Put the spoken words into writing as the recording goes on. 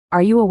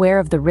Are you aware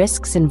of the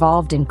risks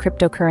involved in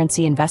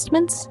cryptocurrency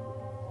investments?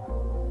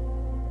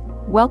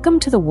 Welcome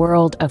to the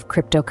world of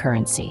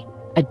cryptocurrency,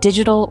 a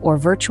digital or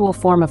virtual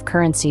form of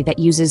currency that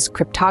uses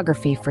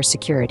cryptography for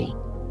security.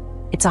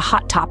 It's a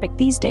hot topic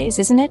these days,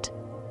 isn't it?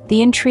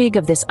 The intrigue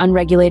of this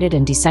unregulated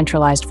and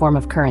decentralized form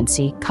of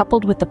currency,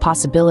 coupled with the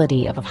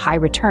possibility of high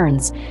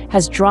returns,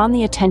 has drawn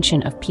the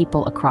attention of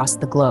people across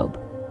the globe.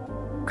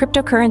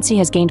 Cryptocurrency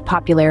has gained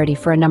popularity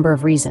for a number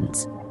of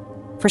reasons.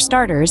 For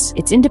starters,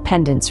 its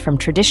independence from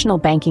traditional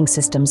banking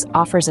systems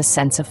offers a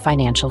sense of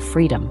financial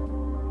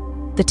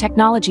freedom. The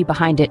technology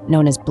behind it,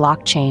 known as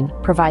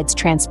blockchain, provides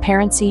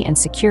transparency and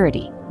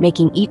security,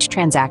 making each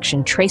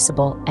transaction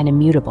traceable and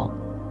immutable.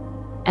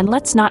 And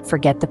let's not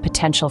forget the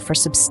potential for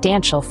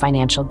substantial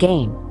financial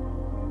gain.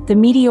 The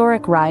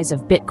meteoric rise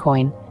of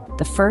Bitcoin,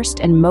 the first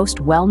and most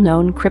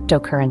well-known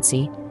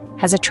cryptocurrency,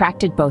 has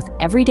attracted both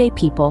everyday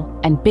people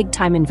and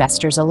big-time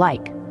investors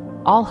alike,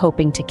 all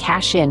hoping to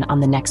cash in on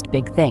the next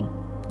big thing.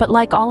 But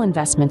like all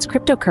investments,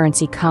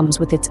 cryptocurrency comes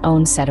with its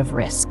own set of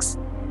risks.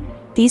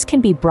 These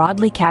can be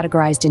broadly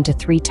categorized into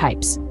three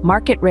types: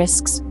 market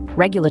risks,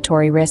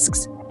 regulatory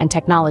risks, and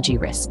technology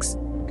risks.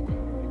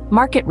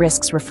 Market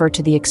risks refer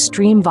to the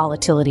extreme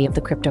volatility of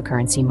the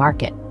cryptocurrency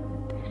market.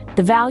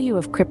 The value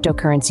of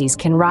cryptocurrencies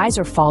can rise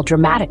or fall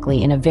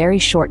dramatically in a very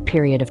short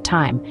period of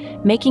time,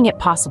 making it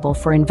possible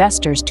for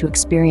investors to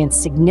experience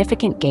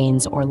significant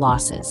gains or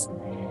losses.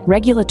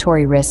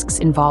 Regulatory risks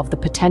involve the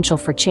potential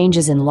for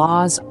changes in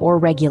laws or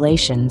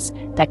regulations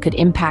that could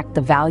impact the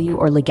value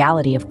or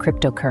legality of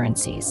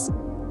cryptocurrencies.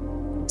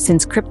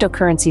 Since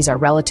cryptocurrencies are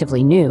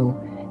relatively new,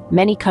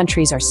 many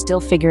countries are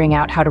still figuring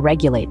out how to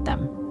regulate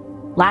them.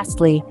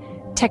 Lastly,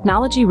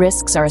 technology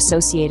risks are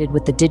associated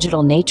with the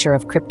digital nature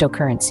of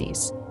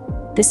cryptocurrencies.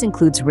 This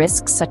includes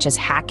risks such as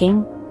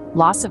hacking,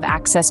 loss of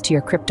access to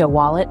your crypto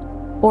wallet,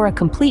 or a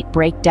complete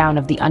breakdown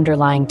of the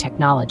underlying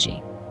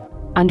technology.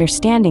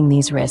 Understanding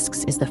these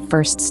risks is the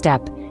first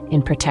step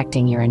in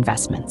protecting your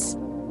investments.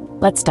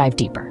 Let's dive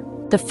deeper.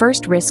 The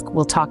first risk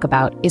we'll talk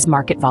about is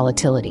market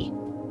volatility.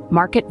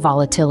 Market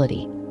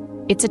volatility.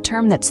 It's a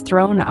term that's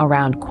thrown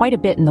around quite a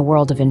bit in the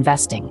world of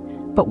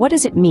investing, but what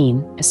does it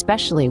mean,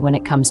 especially when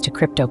it comes to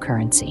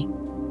cryptocurrency?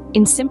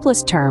 In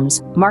simplest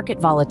terms,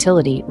 market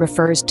volatility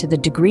refers to the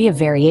degree of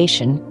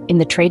variation in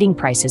the trading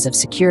prices of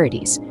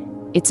securities.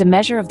 It's a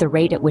measure of the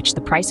rate at which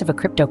the price of a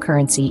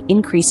cryptocurrency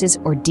increases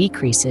or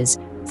decreases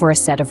for a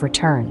set of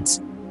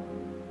returns.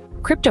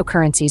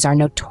 Cryptocurrencies are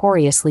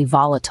notoriously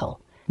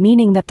volatile,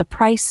 meaning that the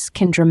price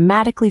can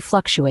dramatically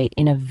fluctuate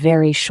in a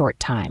very short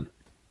time.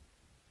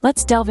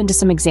 Let's delve into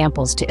some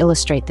examples to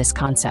illustrate this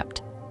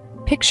concept.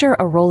 Picture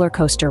a roller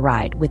coaster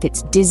ride with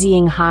its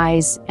dizzying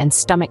highs and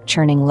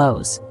stomach-churning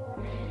lows.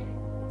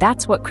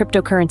 That's what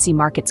cryptocurrency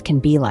markets can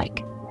be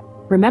like.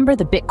 Remember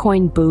the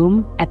Bitcoin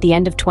boom at the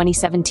end of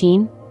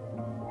 2017?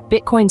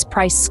 Bitcoin's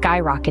price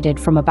skyrocketed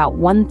from about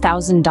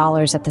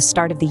 $1,000 at the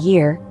start of the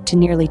year to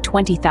nearly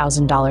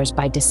 $20,000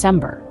 by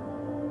December.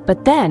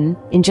 But then,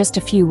 in just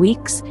a few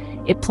weeks,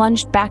 it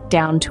plunged back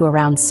down to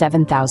around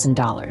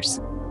 $7,000.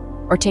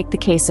 Or take the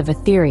case of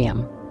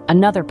Ethereum,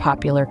 another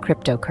popular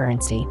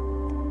cryptocurrency.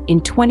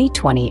 In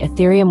 2020,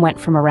 Ethereum went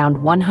from around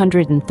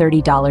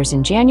 $130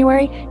 in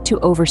January to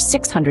over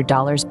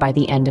 $600 by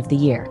the end of the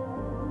year.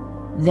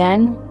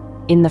 Then,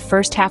 in the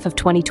first half of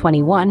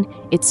 2021,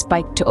 it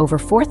spiked to over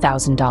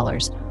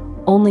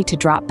 $4,000, only to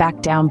drop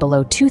back down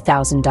below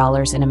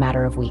 $2,000 in a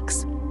matter of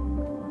weeks.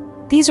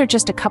 These are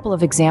just a couple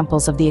of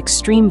examples of the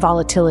extreme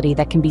volatility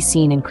that can be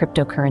seen in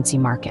cryptocurrency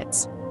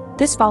markets.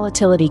 This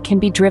volatility can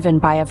be driven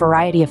by a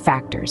variety of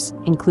factors,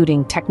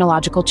 including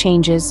technological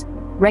changes,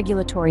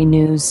 regulatory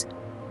news,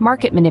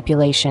 market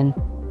manipulation,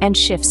 and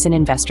shifts in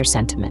investor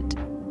sentiment.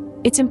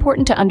 It's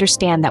important to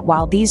understand that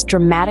while these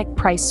dramatic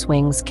price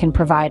swings can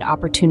provide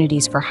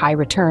opportunities for high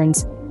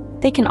returns,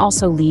 they can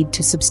also lead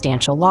to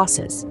substantial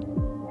losses.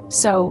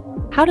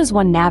 So, how does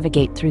one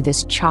navigate through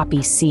this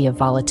choppy sea of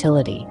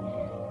volatility?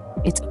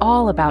 It's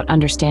all about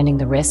understanding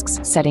the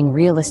risks, setting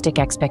realistic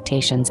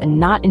expectations, and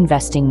not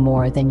investing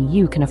more than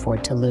you can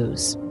afford to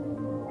lose.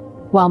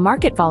 While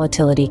market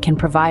volatility can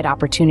provide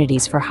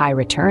opportunities for high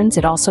returns,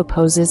 it also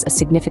poses a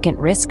significant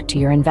risk to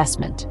your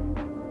investment.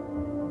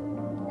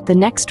 The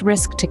next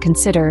risk to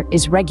consider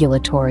is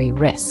regulatory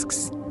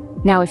risks.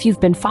 Now, if you've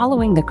been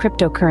following the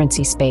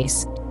cryptocurrency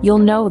space, you'll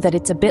know that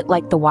it's a bit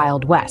like the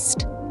Wild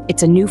West.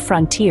 It's a new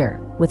frontier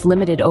with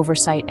limited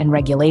oversight and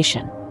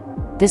regulation.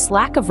 This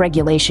lack of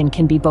regulation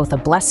can be both a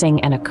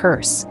blessing and a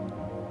curse.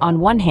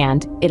 On one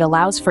hand, it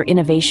allows for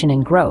innovation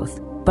and growth,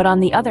 but on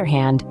the other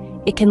hand,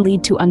 it can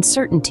lead to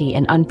uncertainty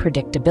and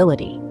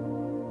unpredictability.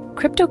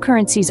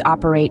 Cryptocurrencies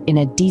operate in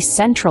a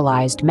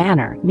decentralized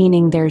manner,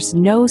 meaning there's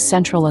no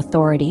central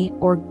authority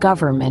or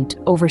government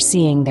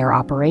overseeing their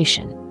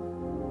operation.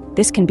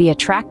 This can be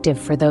attractive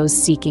for those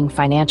seeking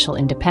financial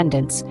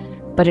independence,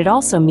 but it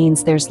also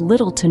means there's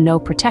little to no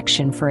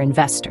protection for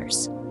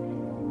investors.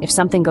 If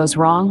something goes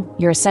wrong,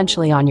 you're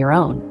essentially on your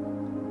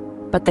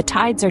own. But the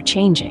tides are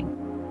changing.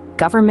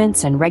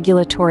 Governments and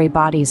regulatory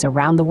bodies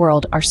around the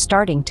world are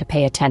starting to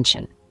pay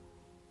attention.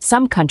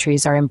 Some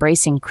countries are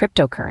embracing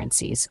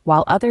cryptocurrencies,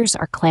 while others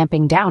are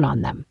clamping down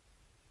on them.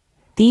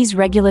 These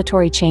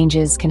regulatory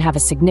changes can have a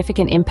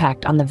significant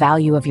impact on the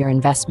value of your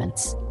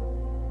investments.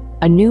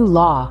 A new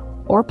law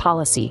or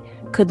policy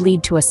could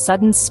lead to a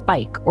sudden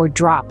spike or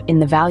drop in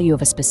the value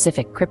of a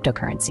specific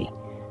cryptocurrency.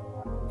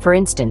 For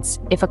instance,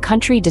 if a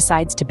country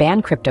decides to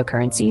ban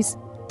cryptocurrencies,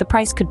 the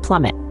price could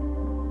plummet.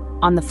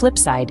 On the flip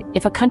side,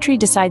 if a country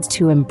decides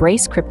to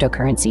embrace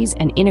cryptocurrencies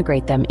and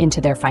integrate them into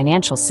their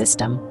financial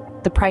system,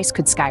 the price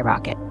could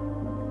skyrocket.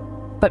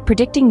 But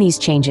predicting these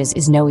changes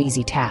is no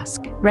easy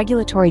task.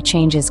 Regulatory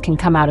changes can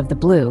come out of the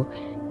blue,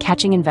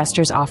 catching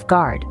investors off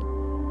guard.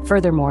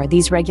 Furthermore,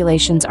 these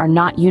regulations are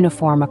not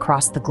uniform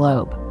across the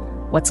globe.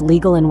 What's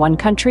legal in one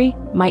country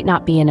might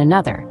not be in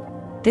another.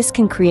 This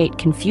can create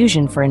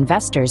confusion for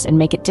investors and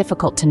make it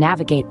difficult to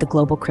navigate the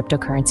global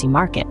cryptocurrency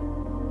market.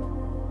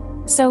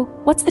 So,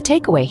 what's the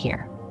takeaway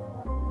here?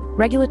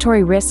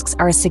 Regulatory risks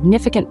are a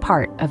significant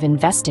part of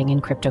investing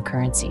in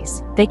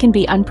cryptocurrencies. They can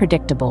be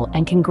unpredictable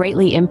and can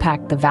greatly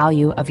impact the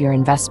value of your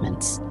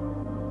investments.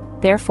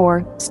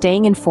 Therefore,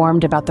 staying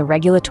informed about the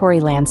regulatory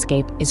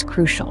landscape is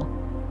crucial.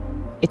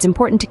 It's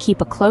important to keep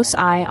a close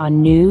eye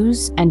on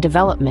news and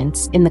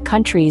developments in the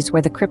countries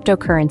where the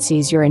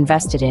cryptocurrencies you're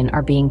invested in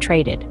are being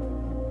traded.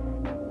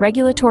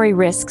 Regulatory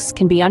risks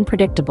can be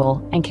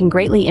unpredictable and can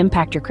greatly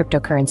impact your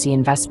cryptocurrency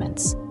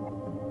investments.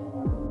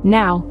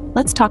 Now,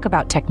 let's talk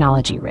about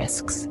technology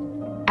risks.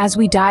 As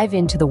we dive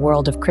into the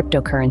world of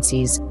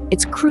cryptocurrencies,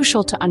 it's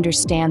crucial to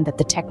understand that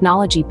the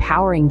technology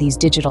powering these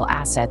digital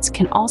assets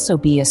can also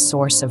be a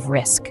source of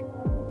risk.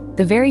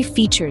 The very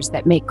features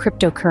that make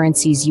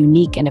cryptocurrencies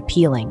unique and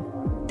appealing,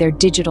 their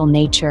digital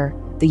nature,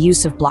 the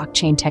use of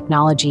blockchain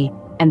technology,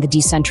 and the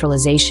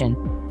decentralization,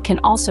 can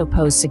also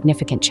pose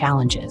significant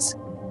challenges.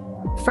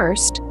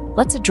 First,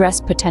 let's address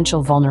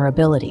potential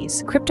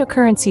vulnerabilities.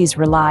 Cryptocurrencies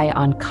rely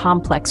on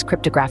complex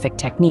cryptographic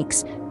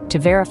techniques to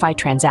verify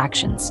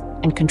transactions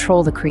and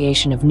control the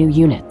creation of new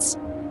units.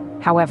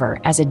 However,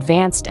 as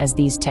advanced as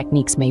these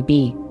techniques may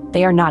be,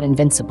 they are not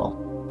invincible.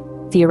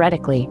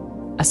 Theoretically,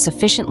 a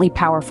sufficiently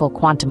powerful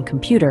quantum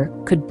computer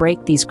could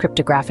break these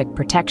cryptographic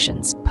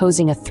protections,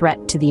 posing a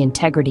threat to the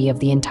integrity of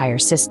the entire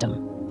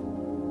system.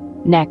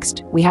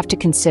 Next, we have to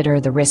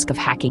consider the risk of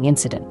hacking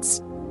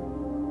incidents.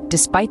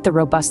 Despite the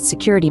robust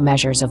security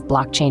measures of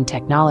blockchain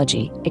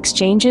technology,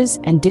 exchanges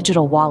and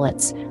digital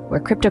wallets where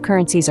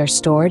cryptocurrencies are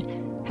stored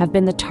have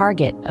been the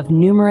target of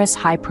numerous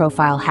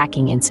high-profile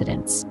hacking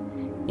incidents.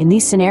 In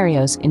these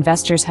scenarios,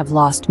 investors have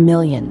lost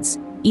millions,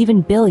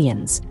 even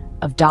billions,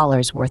 of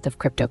dollars worth of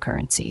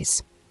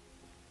cryptocurrencies.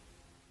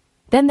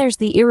 Then there's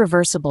the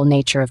irreversible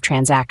nature of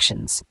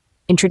transactions.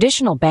 In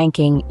traditional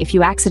banking, if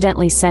you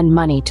accidentally send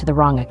money to the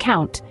wrong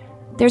account,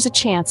 there's a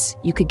chance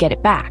you could get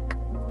it back.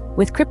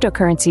 With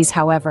cryptocurrencies,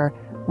 however,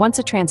 once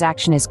a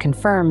transaction is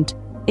confirmed,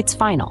 it's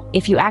final.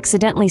 If you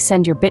accidentally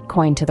send your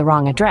Bitcoin to the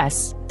wrong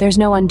address, there's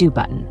no undo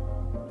button.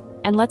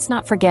 And let's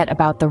not forget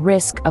about the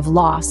risk of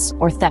loss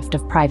or theft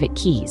of private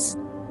keys.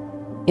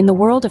 In the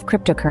world of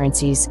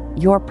cryptocurrencies,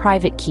 your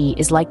private key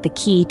is like the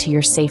key to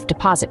your safe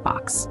deposit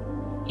box.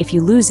 If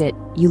you lose it,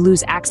 you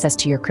lose access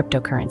to your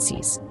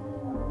cryptocurrencies.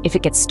 If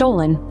it gets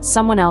stolen,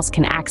 someone else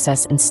can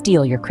access and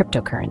steal your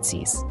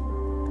cryptocurrencies.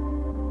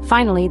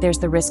 Finally, there's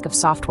the risk of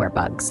software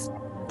bugs.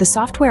 The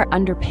software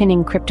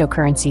underpinning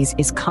cryptocurrencies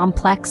is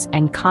complex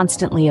and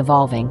constantly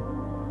evolving.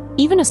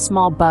 Even a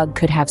small bug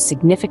could have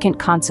significant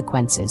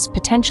consequences,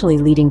 potentially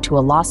leading to a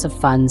loss of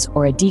funds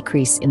or a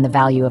decrease in the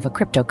value of a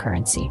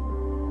cryptocurrency.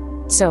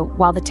 So,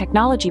 while the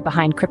technology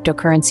behind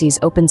cryptocurrencies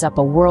opens up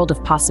a world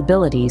of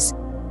possibilities,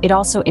 it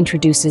also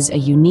introduces a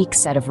unique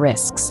set of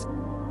risks.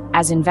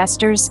 As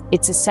investors,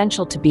 it's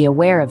essential to be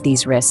aware of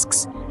these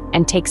risks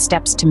and take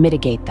steps to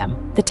mitigate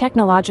them. The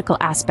technological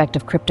aspect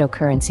of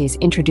cryptocurrencies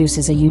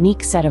introduces a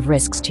unique set of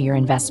risks to your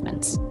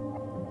investments.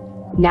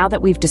 Now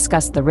that we've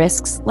discussed the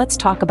risks, let's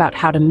talk about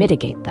how to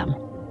mitigate them.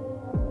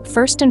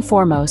 First and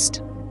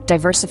foremost,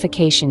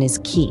 diversification is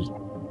key.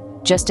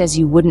 Just as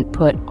you wouldn't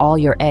put all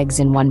your eggs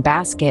in one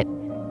basket,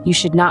 you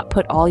should not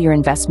put all your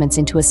investments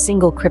into a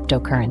single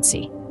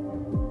cryptocurrency.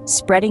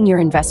 Spreading your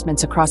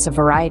investments across a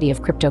variety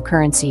of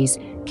cryptocurrencies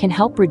can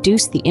help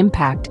reduce the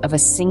impact of a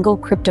single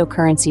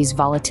cryptocurrency's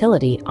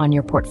volatility on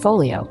your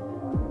portfolio.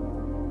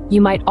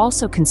 You might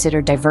also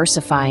consider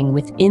diversifying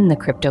within the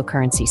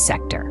cryptocurrency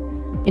sector,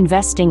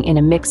 investing in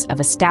a mix of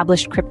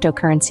established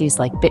cryptocurrencies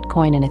like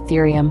Bitcoin and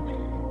Ethereum,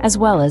 as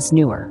well as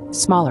newer,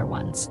 smaller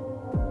ones.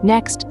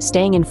 Next,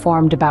 staying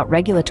informed about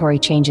regulatory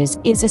changes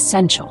is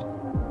essential.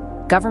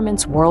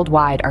 Governments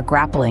worldwide are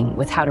grappling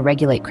with how to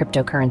regulate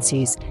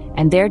cryptocurrencies,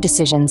 and their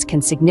decisions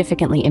can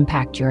significantly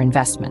impact your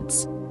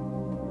investments.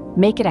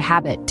 Make it a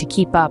habit to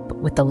keep up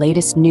with the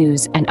latest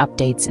news and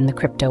updates in the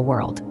crypto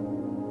world.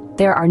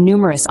 There are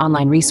numerous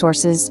online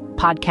resources,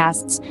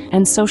 podcasts,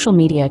 and social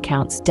media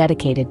accounts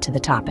dedicated to the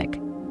topic.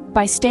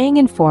 By staying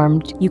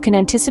informed, you can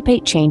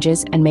anticipate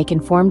changes and make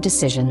informed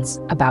decisions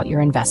about your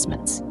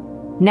investments.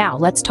 Now,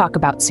 let's talk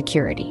about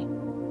security.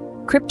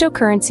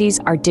 Cryptocurrencies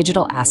are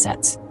digital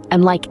assets,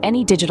 and like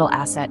any digital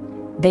asset,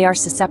 they are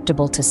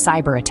susceptible to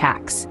cyber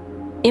attacks.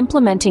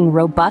 Implementing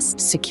robust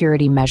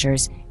security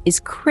measures is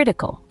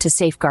critical to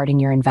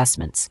safeguarding your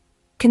investments.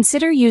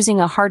 Consider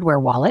using a hardware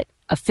wallet,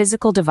 a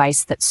physical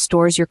device that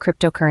stores your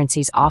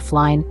cryptocurrencies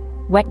offline,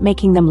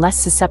 making them less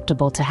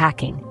susceptible to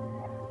hacking.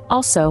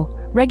 Also,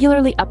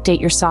 regularly update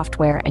your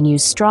software and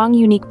use strong,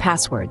 unique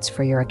passwords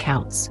for your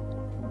accounts.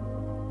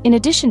 In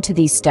addition to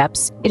these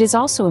steps, it is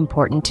also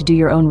important to do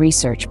your own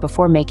research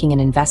before making an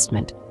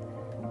investment.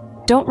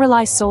 Don't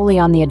rely solely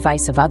on the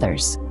advice of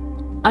others.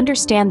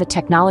 Understand the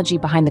technology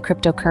behind the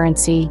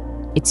cryptocurrency,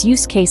 its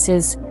use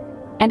cases,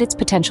 and its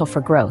potential for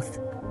growth.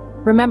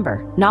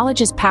 Remember, knowledge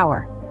is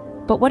power.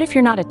 But what if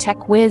you're not a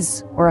tech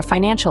whiz or a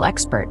financial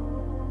expert?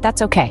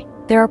 That's okay.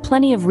 There are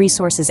plenty of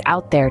resources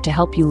out there to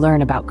help you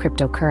learn about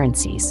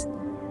cryptocurrencies.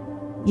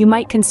 You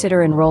might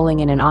consider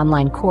enrolling in an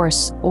online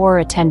course or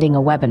attending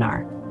a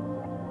webinar.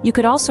 You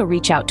could also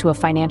reach out to a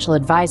financial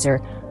advisor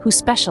who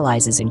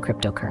specializes in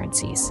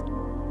cryptocurrencies.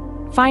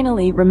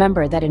 Finally,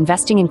 remember that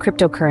investing in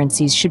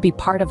cryptocurrencies should be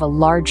part of a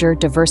larger,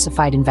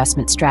 diversified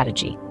investment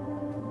strategy.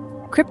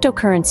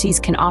 Cryptocurrencies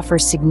can offer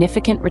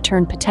significant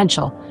return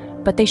potential,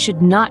 but they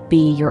should not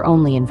be your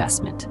only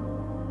investment.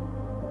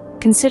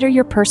 Consider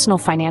your personal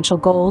financial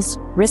goals,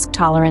 risk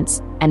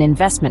tolerance, and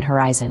investment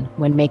horizon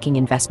when making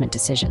investment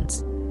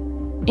decisions.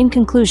 In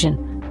conclusion,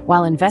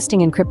 while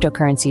investing in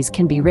cryptocurrencies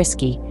can be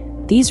risky,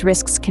 these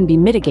risks can be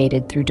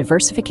mitigated through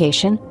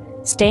diversification,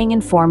 staying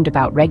informed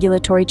about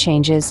regulatory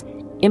changes,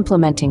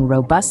 implementing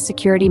robust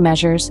security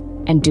measures,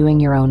 and doing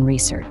your own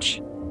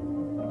research.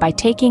 By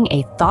taking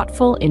a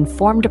thoughtful,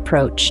 informed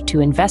approach to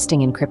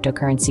investing in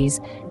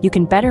cryptocurrencies, you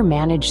can better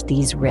manage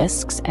these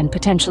risks and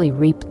potentially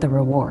reap the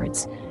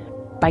rewards.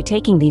 By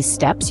taking these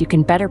steps, you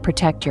can better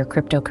protect your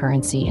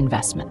cryptocurrency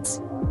investments.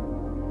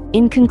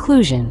 In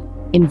conclusion,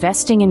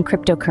 investing in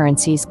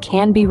cryptocurrencies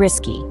can be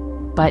risky,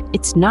 but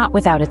it's not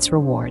without its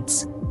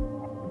rewards.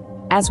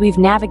 As we've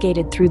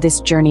navigated through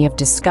this journey of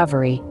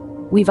discovery,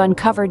 we've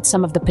uncovered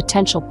some of the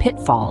potential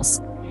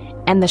pitfalls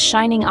and the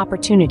shining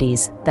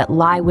opportunities that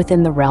lie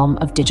within the realm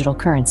of digital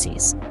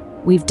currencies.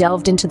 We've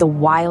delved into the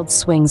wild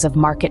swings of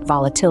market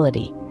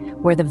volatility,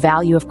 where the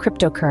value of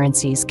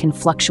cryptocurrencies can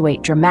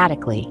fluctuate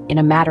dramatically in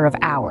a matter of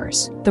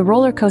hours. The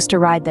roller coaster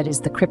ride that is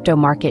the crypto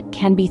market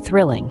can be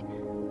thrilling,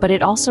 but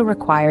it also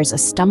requires a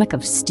stomach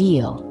of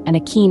steel and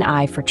a keen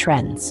eye for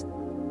trends.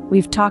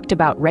 We've talked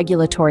about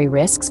regulatory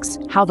risks,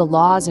 how the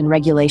laws and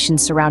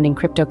regulations surrounding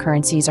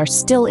cryptocurrencies are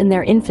still in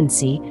their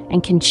infancy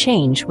and can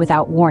change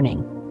without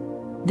warning.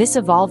 This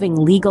evolving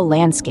legal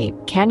landscape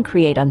can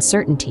create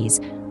uncertainties,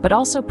 but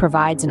also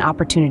provides an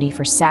opportunity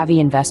for savvy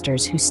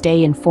investors who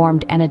stay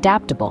informed and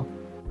adaptable.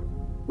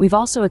 We've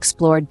also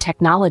explored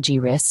technology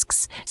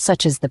risks,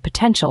 such as the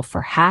potential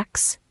for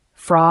hacks,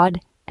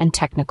 fraud, and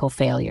technical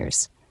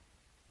failures.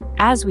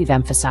 As we've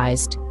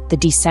emphasized, the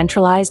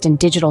decentralized and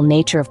digital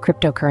nature of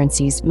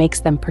cryptocurrencies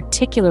makes them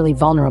particularly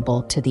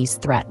vulnerable to these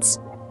threats.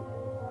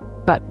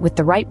 But with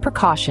the right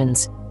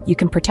precautions, you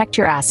can protect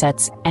your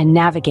assets and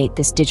navigate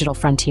this digital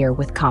frontier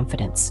with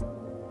confidence.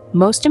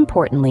 Most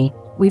importantly,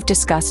 we've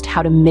discussed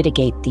how to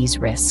mitigate these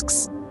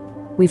risks.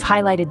 We've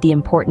highlighted the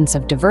importance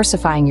of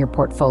diversifying your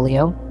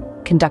portfolio,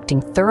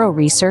 conducting thorough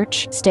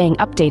research, staying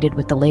updated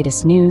with the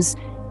latest news,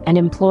 and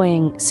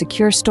employing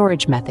secure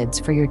storage methods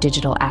for your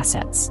digital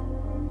assets.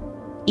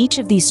 Each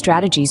of these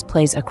strategies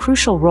plays a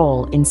crucial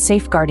role in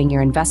safeguarding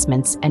your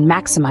investments and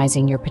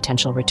maximizing your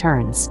potential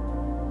returns.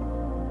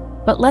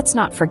 But let's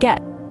not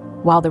forget,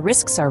 while the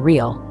risks are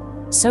real,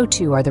 so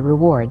too are the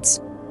rewards.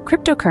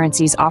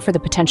 Cryptocurrencies offer the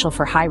potential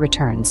for high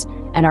returns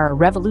and are a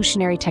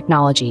revolutionary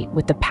technology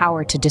with the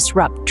power to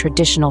disrupt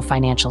traditional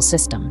financial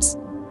systems.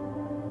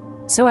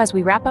 So as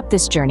we wrap up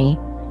this journey,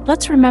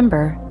 let's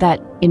remember that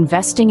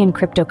investing in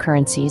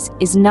cryptocurrencies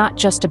is not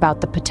just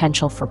about the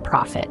potential for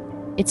profit.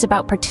 It's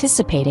about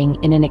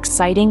participating in an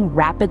exciting,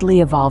 rapidly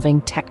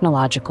evolving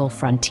technological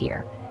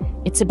frontier.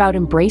 It's about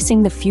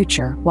embracing the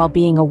future while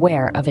being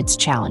aware of its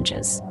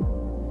challenges.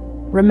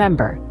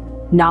 Remember,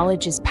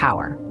 knowledge is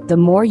power. The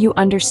more you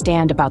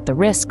understand about the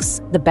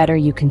risks, the better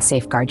you can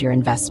safeguard your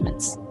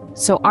investments.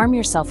 So arm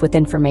yourself with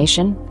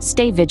information,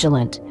 stay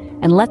vigilant,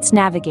 and let's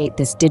navigate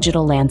this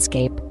digital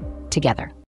landscape together.